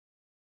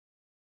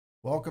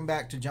Welcome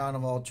back to John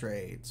of All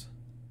Trades.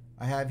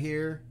 I have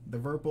here the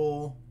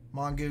Virpil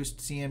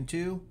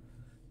mongoost-50cm2.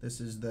 This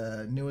is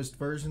the newest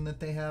version that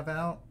they have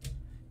out,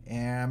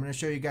 and I'm going to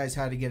show you guys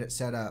how to get it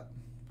set up.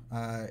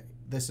 I'm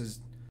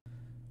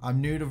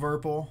new to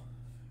Virpil,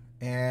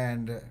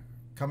 and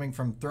coming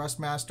from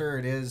Thrustmaster,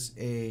 it is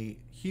a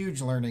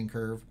huge learning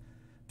curve.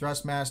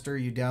 Thrustmaster,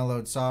 you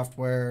download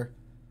software,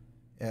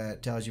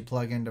 it tells you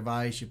plug in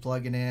device, you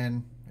plug it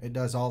in, it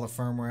does all the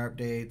firmware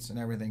updates and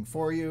everything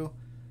for you.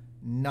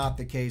 Not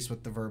the case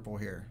with the Virpil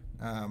here.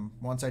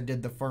 Once I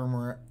did the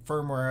firmware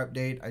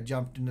update, I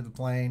jumped into the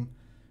plane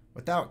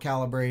without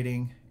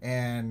calibrating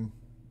and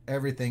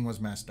everything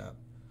was messed up.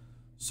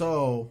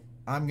 So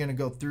I'm going to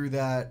go through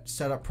that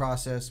setup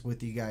process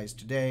with you guys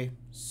today.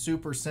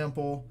 Super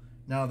simple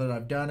now that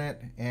I've done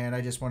it, and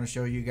I just want to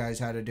show you guys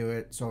how to do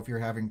it. So if you're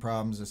having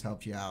problems, this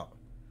helps you out.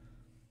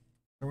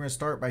 We're going to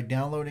start by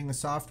downloading the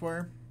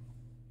software.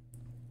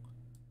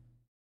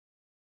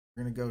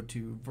 We're going to go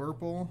to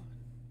Virpil.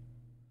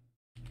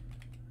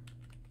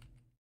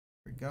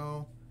 There we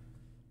go.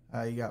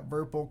 You got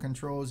Virpil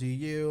Controls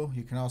EU.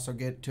 You can also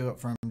get to it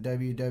from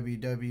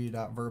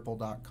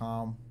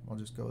www.virpil.com. We'll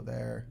just go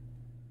there.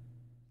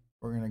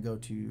 We're going to go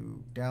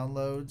to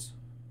downloads.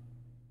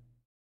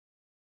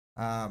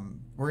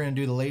 We're going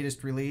to do the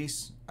latest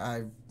release.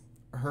 I've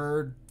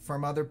heard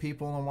from other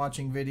people and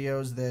watching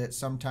videos that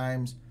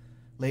sometimes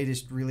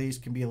latest release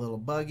can be a little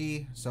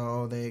buggy,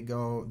 so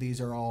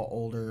these are all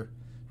older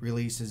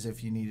releases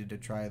if you needed to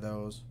try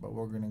those, but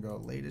we're going to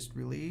go latest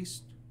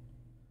release.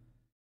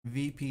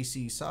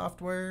 VPC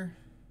Software,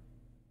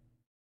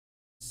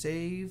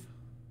 save.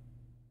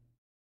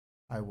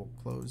 I will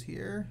close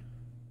here.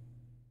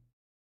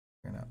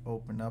 We're going to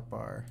open up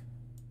our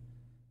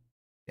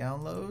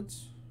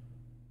downloads,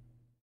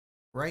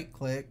 right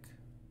click,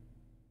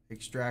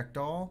 extract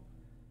all.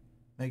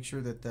 Make sure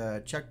that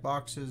the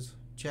checkbox is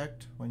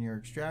checked when you're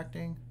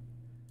extracting.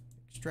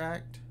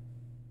 Extract,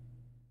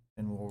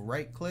 and we'll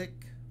right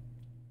click.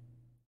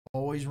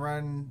 Always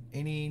run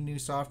any new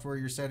software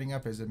you're setting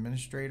up as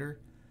administrator.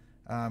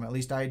 At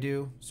least I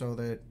do, so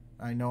that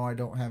I know I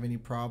don't have any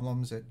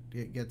problems. It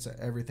gets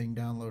everything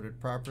downloaded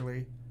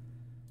properly.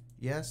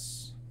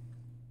 Yes.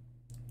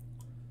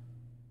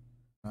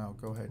 I'll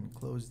go ahead and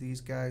close these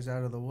guys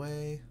out of the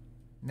way.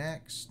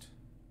 Next.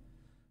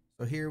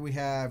 So here we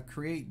have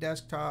create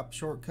desktop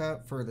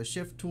shortcut for the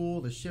shift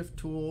tool. The shift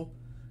tool,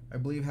 I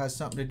believe, has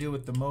something to do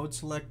with the mode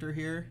selector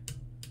here.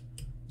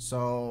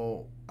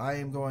 So I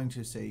am going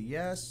to say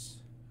yes.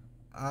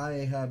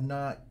 I have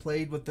not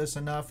played with this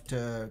enough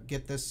to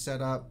get this set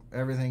up,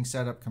 everything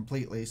set up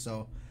completely,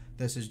 so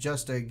this is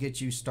just a get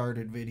you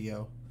started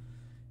video.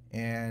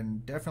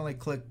 And definitely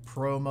click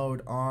Pro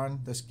mode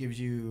on. This gives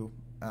you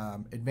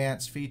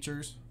advanced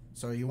features,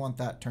 so you want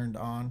that turned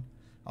on.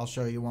 I'll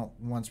show you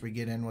once we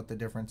get in what the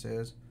difference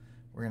is.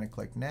 We're going to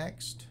click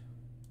next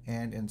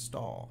and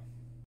install.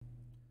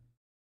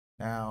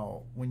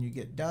 Now when you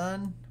get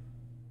done,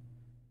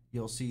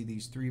 you'll see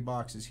these three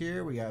boxes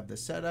here. We have the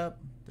setup,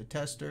 the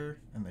tester,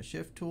 and the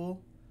shift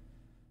tool.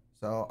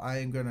 So I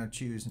am going to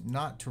choose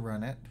not to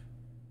run it.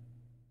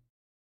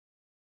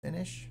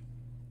 Finish.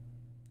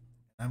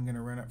 I'm going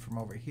to run it from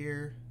over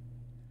here.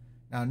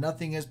 Now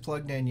nothing is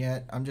plugged in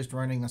yet. I'm just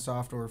running the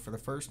software for the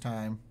first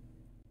time.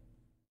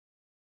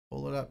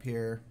 Pull it up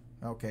here.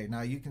 Okay,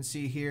 now you can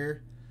see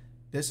here,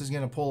 this is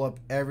going to pull up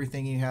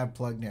everything you have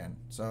plugged in.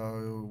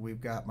 So we've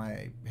got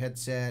my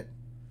headset.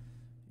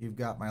 You've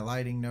got my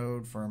lighting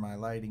node for my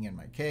lighting in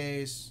my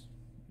case.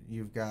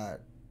 You've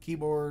got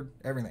keyboard,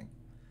 everything.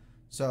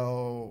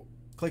 So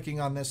clicking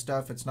on this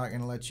stuff, it's not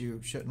going to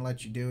shouldn't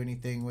let you do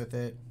anything with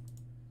it.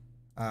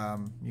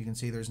 You can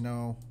see there's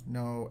no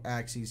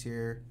axes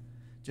here.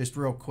 Just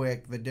real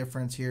quick, the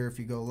difference here, if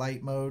you go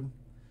light mode,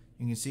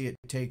 you can see it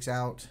takes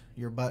out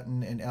your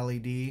button and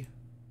LED.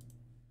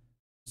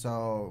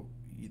 So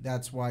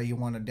that's why you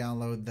want to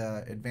download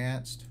the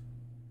advanced.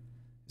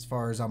 As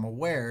far as I'm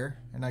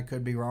aware, and I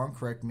could be wrong,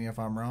 correct me if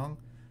I'm wrong,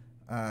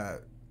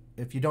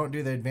 if you don't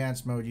do the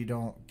advanced mode, you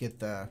don't get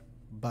the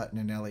button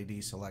and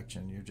LED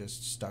selection. You're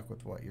just stuck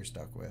with what you're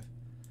stuck with.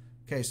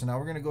 Okay, so now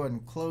we're going to go ahead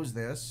and close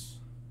this.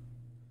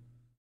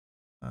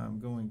 I'm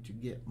going to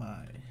get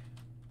my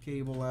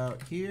cable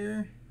out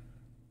here.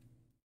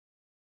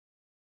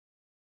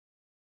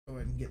 Go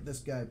ahead and get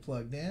this guy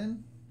plugged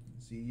in.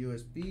 See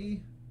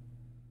USB.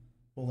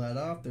 Pull that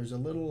off. There's a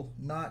little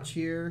notch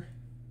here.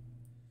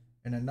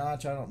 And a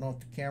notch, I don't know if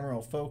the camera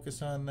will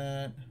focus on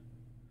that.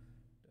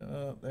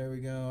 Oh, there we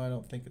go. I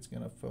don't think it's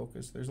going to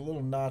focus. There's a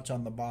little notch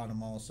on the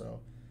bottom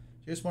also.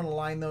 Just want to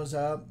line those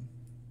up.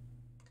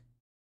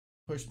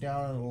 Push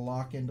down and it'll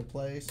lock into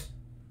place.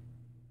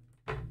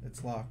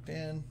 It's locked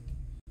in.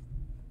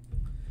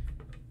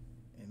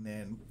 And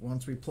then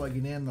once we plug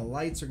it in, the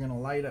lights are going to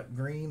light up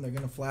green. They're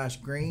going to flash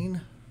green.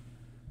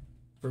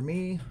 For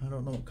me, I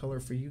don't know what color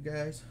for you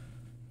guys.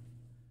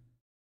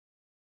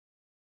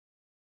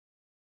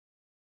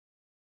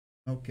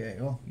 Okay,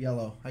 oh,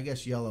 yellow. I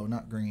guess yellow,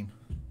 not green.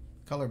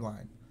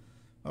 Colorblind.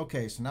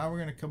 Okay, so now we're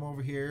going to come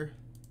over here.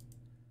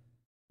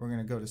 We're going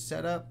to go to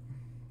Setup.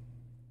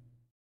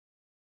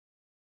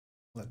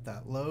 Let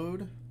that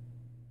load.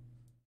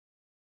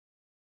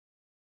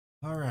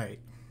 All right.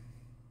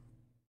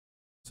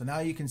 So now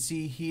you can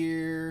see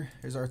here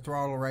is our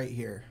throttle right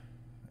here.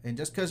 And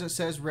just because it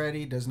says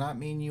ready does not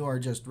mean you are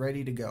just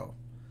ready to go.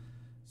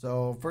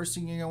 So first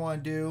thing you're going to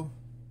want to do,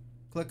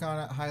 click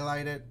on it,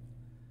 highlight it.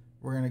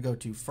 We're going to go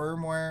to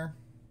firmware,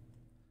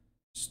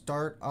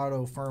 start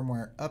auto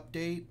firmware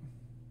update.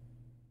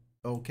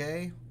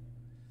 Okay.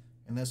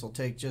 And this will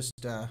take just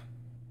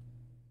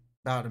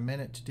about a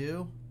minute to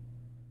do.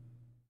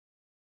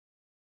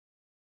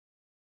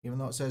 Even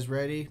though it says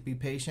ready, be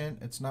patient.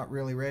 It's not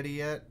really ready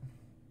yet.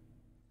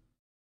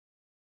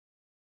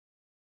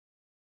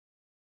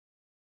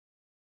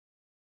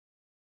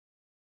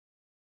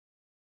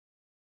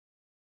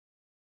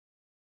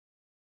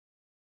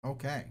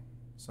 Okay,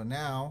 so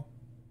now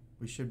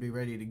we should be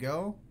ready to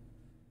go.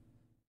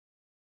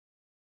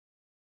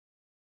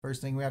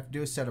 First thing we have to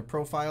do is set a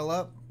profile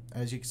up.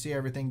 As you can see,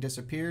 everything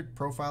disappeared.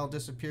 Profile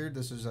disappeared.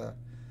 This is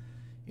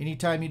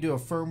anytime you do a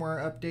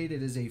firmware update,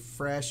 it is a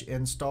fresh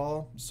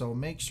install. So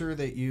make sure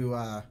that you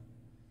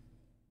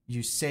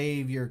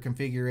save your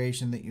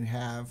configuration that you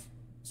have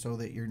so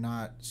that you're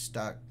not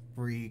stuck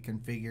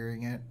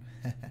reconfiguring it.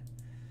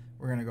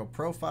 We're gonna go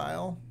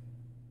profile.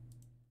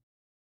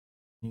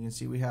 You can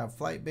see we have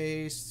flight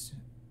base.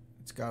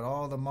 It's got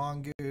all the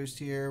Mongoost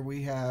here.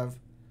 We have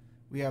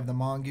the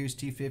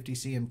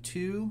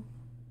mongoost-50cm2.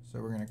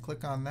 So we're going to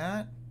click on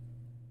that.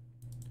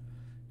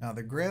 Now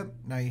the grip.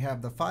 Now you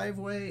have the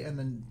 5-way and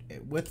then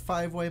with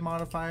 5-way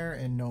modifier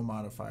and no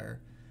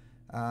modifier.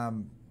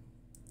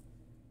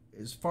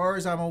 As far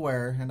as I'm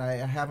aware, and I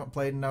haven't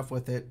played enough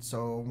with it,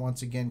 so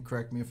once again,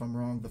 correct me if I'm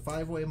wrong. The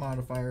 5-way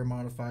modifier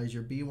modifies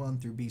your B1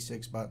 through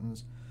B6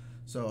 buttons.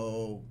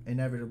 So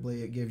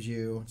inevitably it gives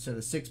you, instead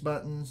of 6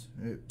 buttons,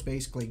 it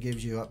basically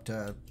gives you up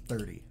to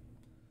 30.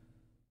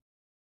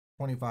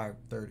 25,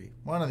 30,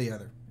 one or the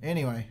other.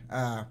 Anyway,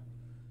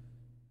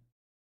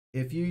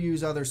 if you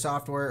use other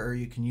software or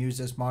you can use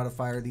this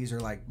modifier, these are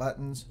like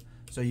buttons.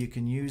 So you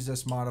can use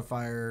this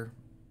modifier.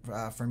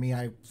 For me,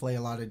 I play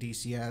a lot of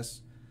DCS.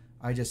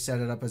 I just set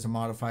it up as a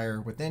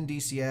modifier within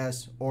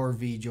DCS or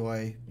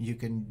VJoy. You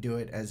can do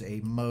it as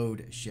a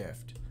mode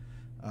shift.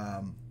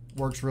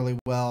 Works really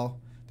well.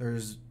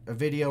 There's a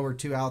video or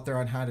two out there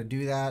on how to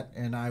do that,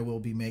 and I will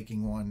be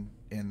making one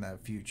in the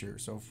future.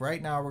 So for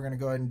right now, we're going to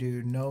go ahead and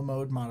do no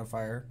mode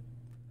modifier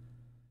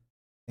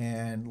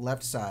and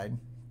left side.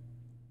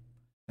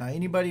 Now,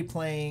 anybody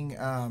playing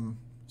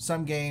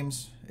some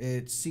games,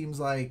 it seems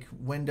like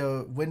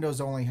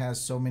Windows only has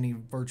so many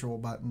virtual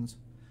buttons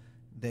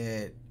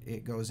that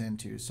it goes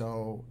into.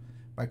 So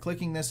by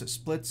clicking this, it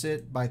splits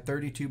it by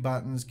 32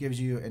 buttons,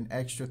 gives you an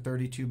extra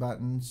 32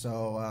 buttons.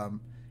 So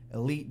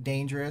Elite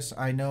Dangerous,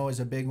 I know, is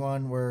a big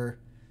one where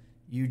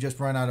you just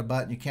run out of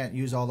button. You can't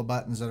use all the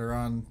buttons that are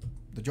on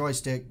the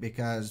joystick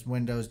because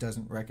Windows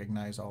doesn't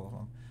recognize all of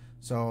them.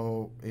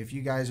 So if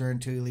you guys are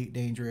into Elite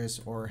Dangerous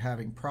or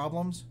having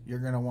problems, you're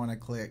going to want to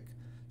click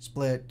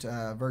split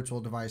virtual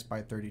device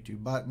by 32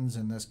 buttons,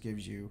 and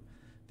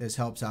this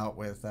helps out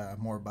with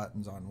more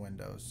buttons on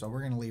Windows. So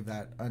we're going to leave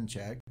that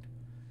unchecked.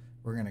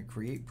 We're going to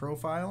create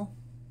profile.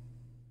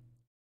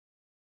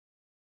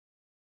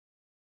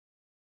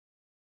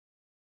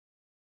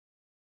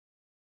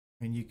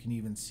 And you can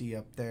even see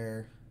up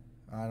there,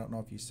 I don't know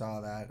if you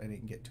saw that, I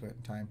didn't get to it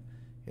in time.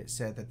 It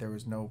said that there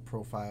was no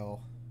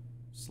profile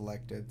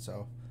selected.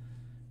 So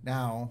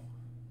now,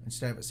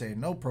 instead of it saying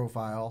no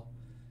profile,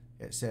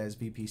 it says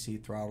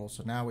VPC throttle.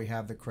 So now we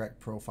have the correct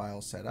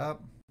profile set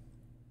up.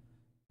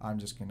 I'm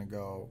just going to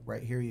go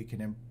right here. You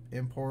can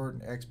import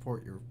and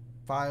export your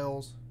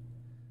files.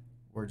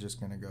 We're just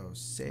going to go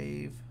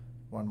save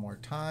one more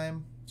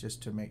time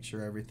just to make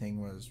sure everything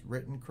was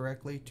written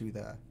correctly to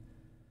the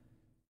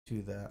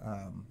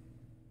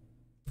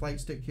flight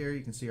stick here.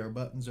 You can see our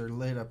buttons are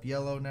lit up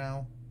yellow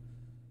now.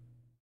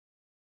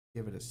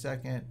 Give it a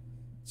second.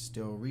 It's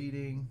still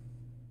reading.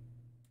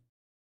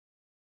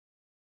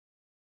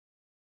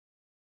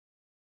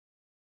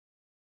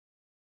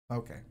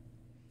 Okay.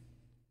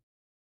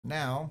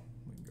 Now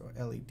we can go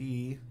LED.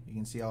 You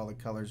can see all the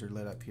colors are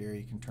lit up here.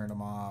 You can turn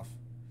them off.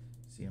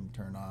 See them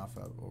turn off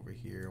up over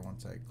here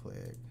once I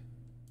click.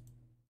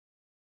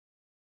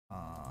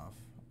 Off,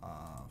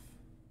 off.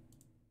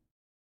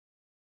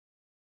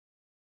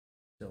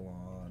 Still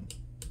on.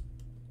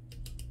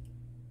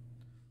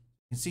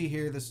 You can see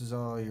here, this is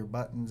all your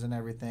buttons and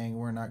everything.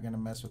 We're not going to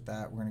mess with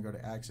that. We're going to go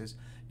to axis.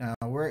 Now,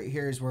 right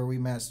here is where we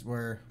messed,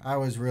 where I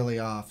was really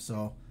off.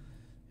 So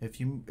if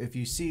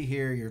you see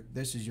here,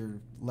 this is your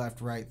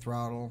left-right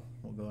throttle.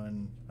 We'll go ahead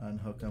and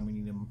unhook them. We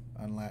need them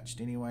unlatched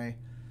anyway.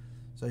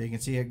 So you can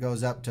see it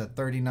goes up to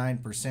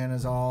 39%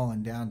 is all,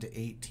 and down to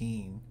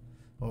 18.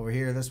 Over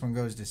here, this one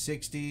goes to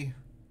 60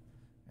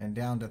 and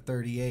down to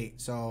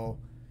 38. So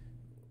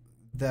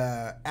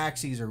the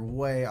axes are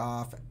way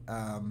off.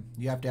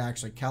 You have to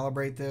actually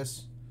calibrate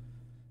this,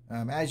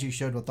 as you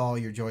should with all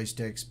your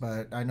joysticks,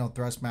 but I know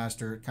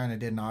Thrustmaster kind of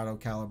did an auto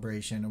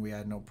calibration and we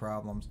had no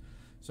problems.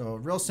 So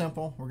real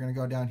simple. We're going to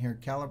go down here,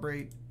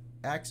 calibrate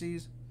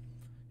axes,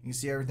 You can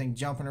see everything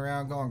jumping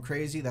around, going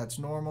crazy. That's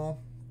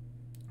normal.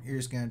 You're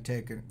just going to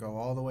take it, go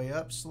all the way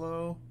up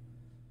slow,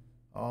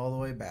 all the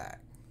way back,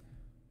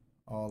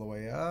 all the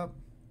way up,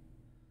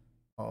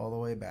 all the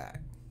way back.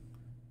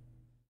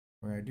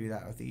 We're going to do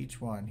that with each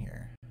one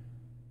here.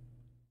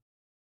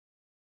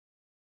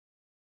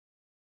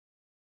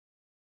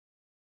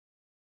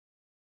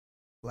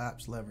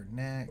 Flaps lever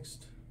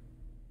next.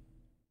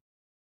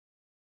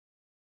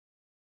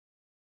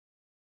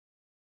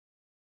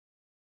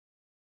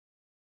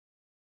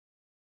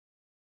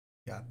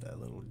 Got that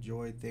little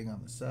joy thing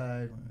on the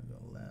side. We're going to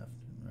go left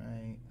and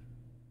right.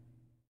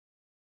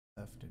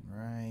 Left and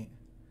right.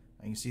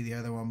 You can see the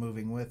other one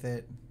moving with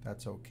it.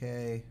 That's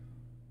okay.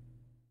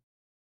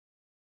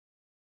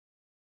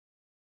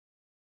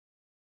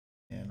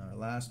 And our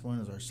last one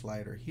is our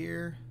slider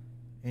here.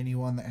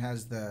 Anyone that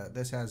has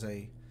this has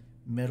a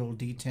middle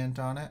detent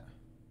on it.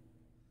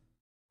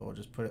 So we'll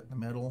just put it in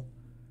the middle.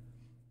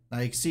 Now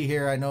you can see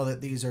here, I know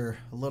that these are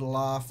a little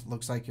off.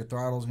 Looks like your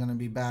throttle's going to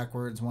be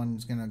backwards.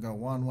 One's going to go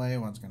one way,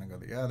 one's going to go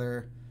the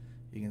other.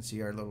 You can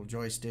see our little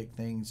joystick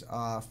things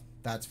off.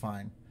 That's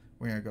fine.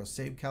 We're going to go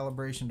save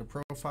calibration to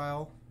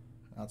profile.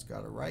 That's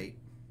got it right.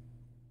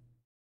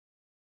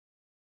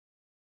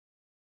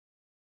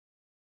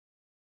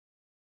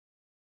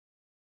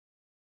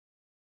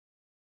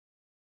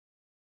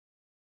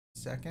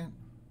 Second.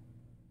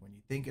 When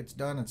you think it's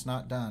done, it's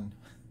not done.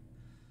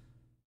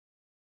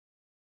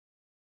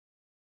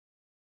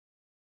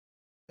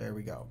 There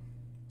we go.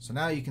 So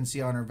now you can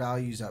see on our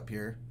values up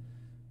here,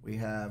 we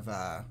have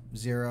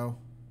 0,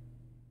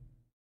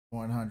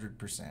 100%.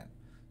 So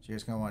you're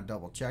just going to want to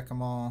double check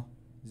them all.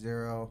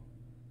 0,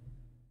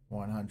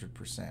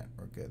 100%.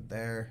 We're good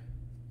there.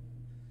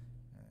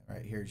 All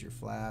right, here's your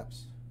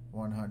flaps.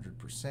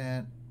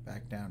 100%.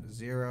 Back down to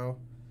 0.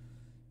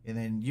 And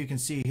then you can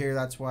see here,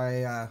 that's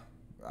why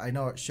I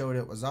know it showed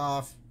it was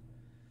off.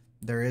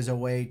 There is a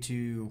way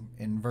to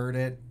invert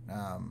it.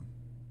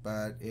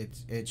 But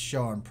it's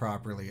showing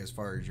properly as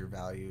far as your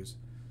values.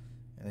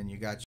 And then you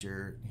got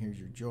here's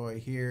your joy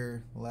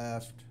here,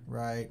 left,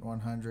 right,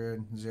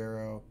 100,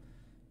 0,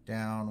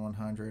 down,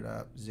 100,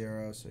 up,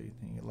 0. So you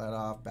let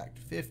off back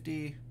to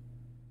 50.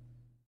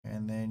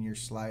 And then your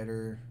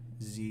slider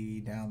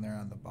Z down there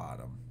on the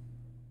bottom.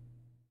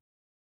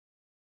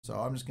 So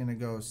I'm just going to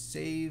go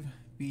save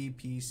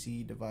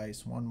VPC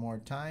device one more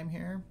time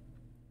here.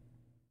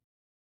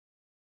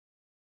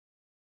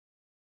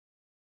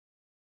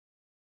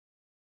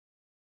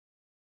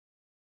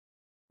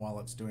 While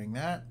it's doing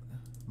that,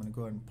 I'm going to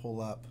go ahead and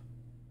pull up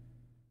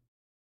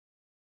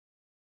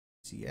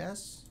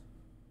CS.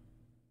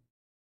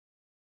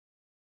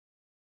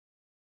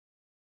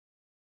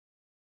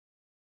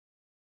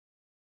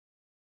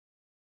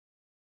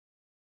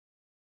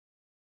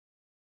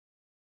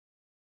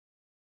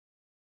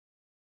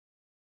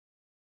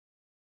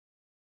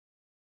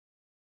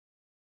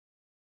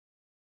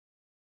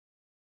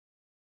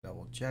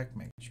 Double check,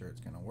 make sure it's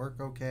going to work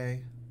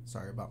okay.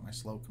 Sorry about my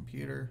slow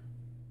computer.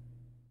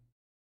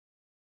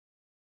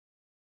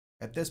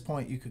 At this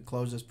point, you could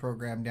close this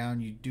program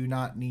down. You do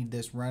not need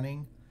this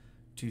running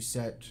to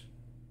set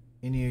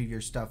any of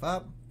your stuff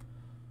up.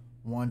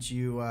 Once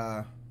you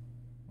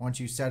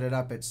set it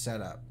up, it's set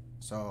up.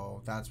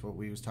 So that's what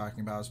we was talking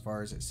about as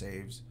far as it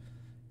saves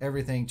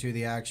everything to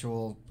the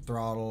actual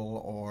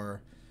throttle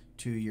or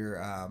to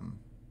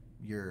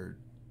your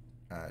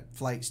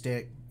flight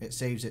stick. It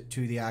saves it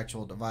to the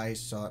actual device,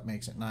 so it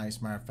makes it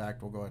nice. Matter of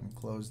fact, we'll go ahead and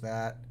close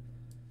that.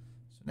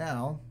 So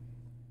now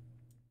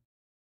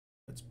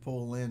let's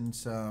pull in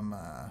some,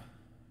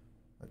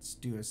 let's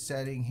do a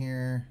setting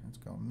here. Let's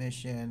go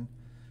mission.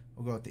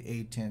 We'll go with the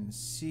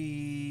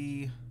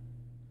A10C.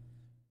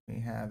 We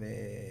have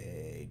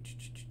a,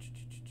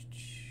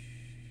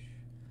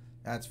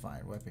 that's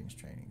fine. Weapons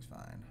training's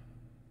fine.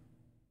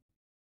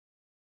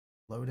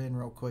 Load in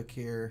real quick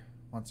here.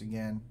 Once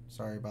again,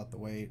 sorry about the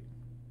wait.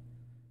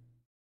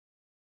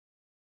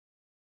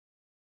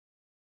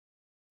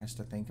 Nice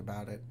to think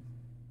about it.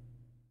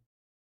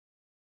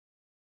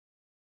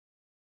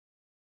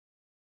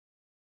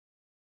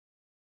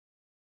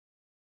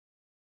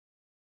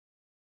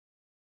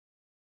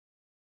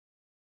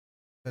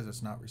 Says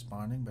it's not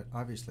responding, but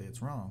obviously it's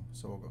wrong.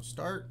 So we'll go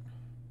start.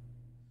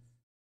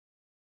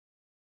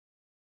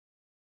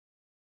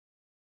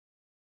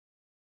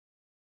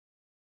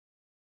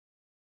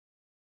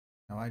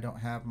 Now I don't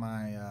have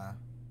my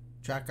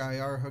track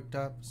IR hooked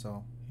up,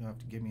 so you'll have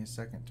to give me a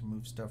second to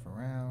move stuff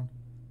around.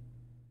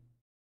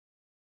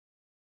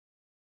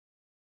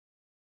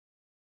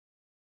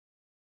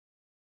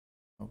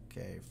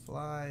 Okay,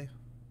 fly.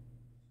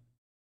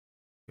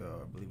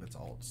 Go, I believe it's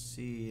Alt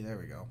C. There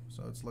we go.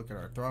 So let's look at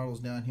our throttles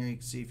down here. You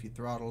can see if you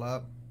throttle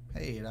up,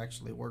 hey, it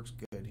actually works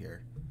good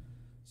here.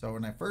 So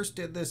when I first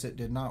did this, it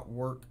did not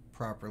work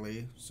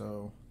properly.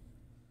 So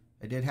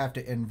I did have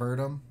to invert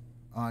them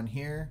on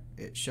here.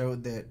 It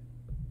showed that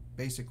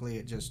basically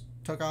it just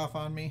took off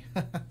on me.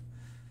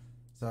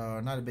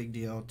 So not a big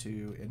deal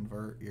to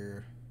invert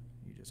your,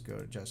 you just go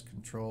to adjust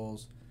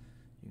controls.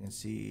 You can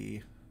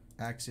see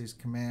axis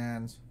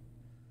commands.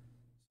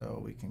 So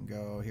we can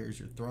go, here's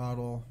your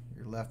throttle,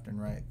 your left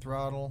and right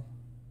throttle.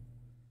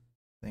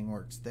 Thing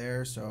works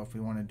there. So if we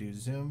want to do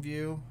zoom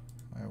view,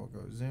 I will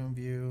go zoom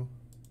view.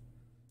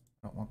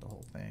 I don't want the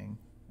whole thing.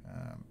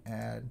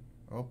 Add,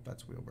 oh,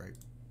 that's wheel brake.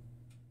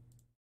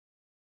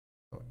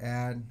 So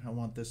add, I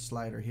want this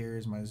slider here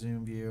is my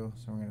zoom view.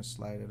 So we're going to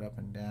slide it up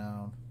and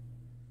down.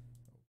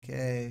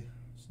 Okay,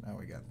 so now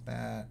we got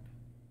that.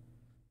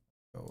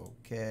 Go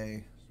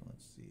okay, so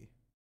let's see.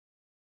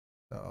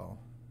 So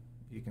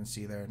you can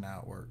see there now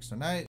it works. So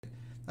now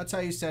that's how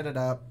you set it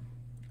up.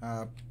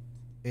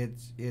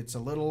 It's a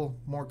little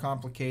more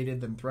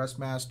complicated than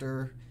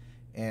Thrustmaster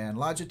and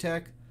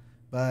Logitech,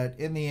 but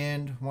in the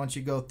end, once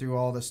you go through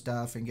all the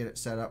stuff and get it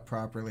set up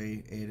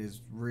properly, it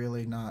is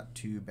really not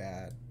too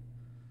bad.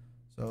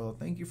 So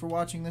thank you for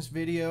watching this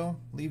video.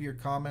 Leave your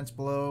comments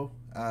below,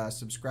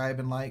 subscribe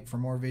and like for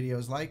more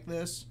videos like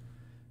this,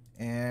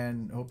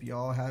 and hope you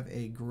all have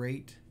a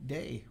great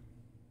day.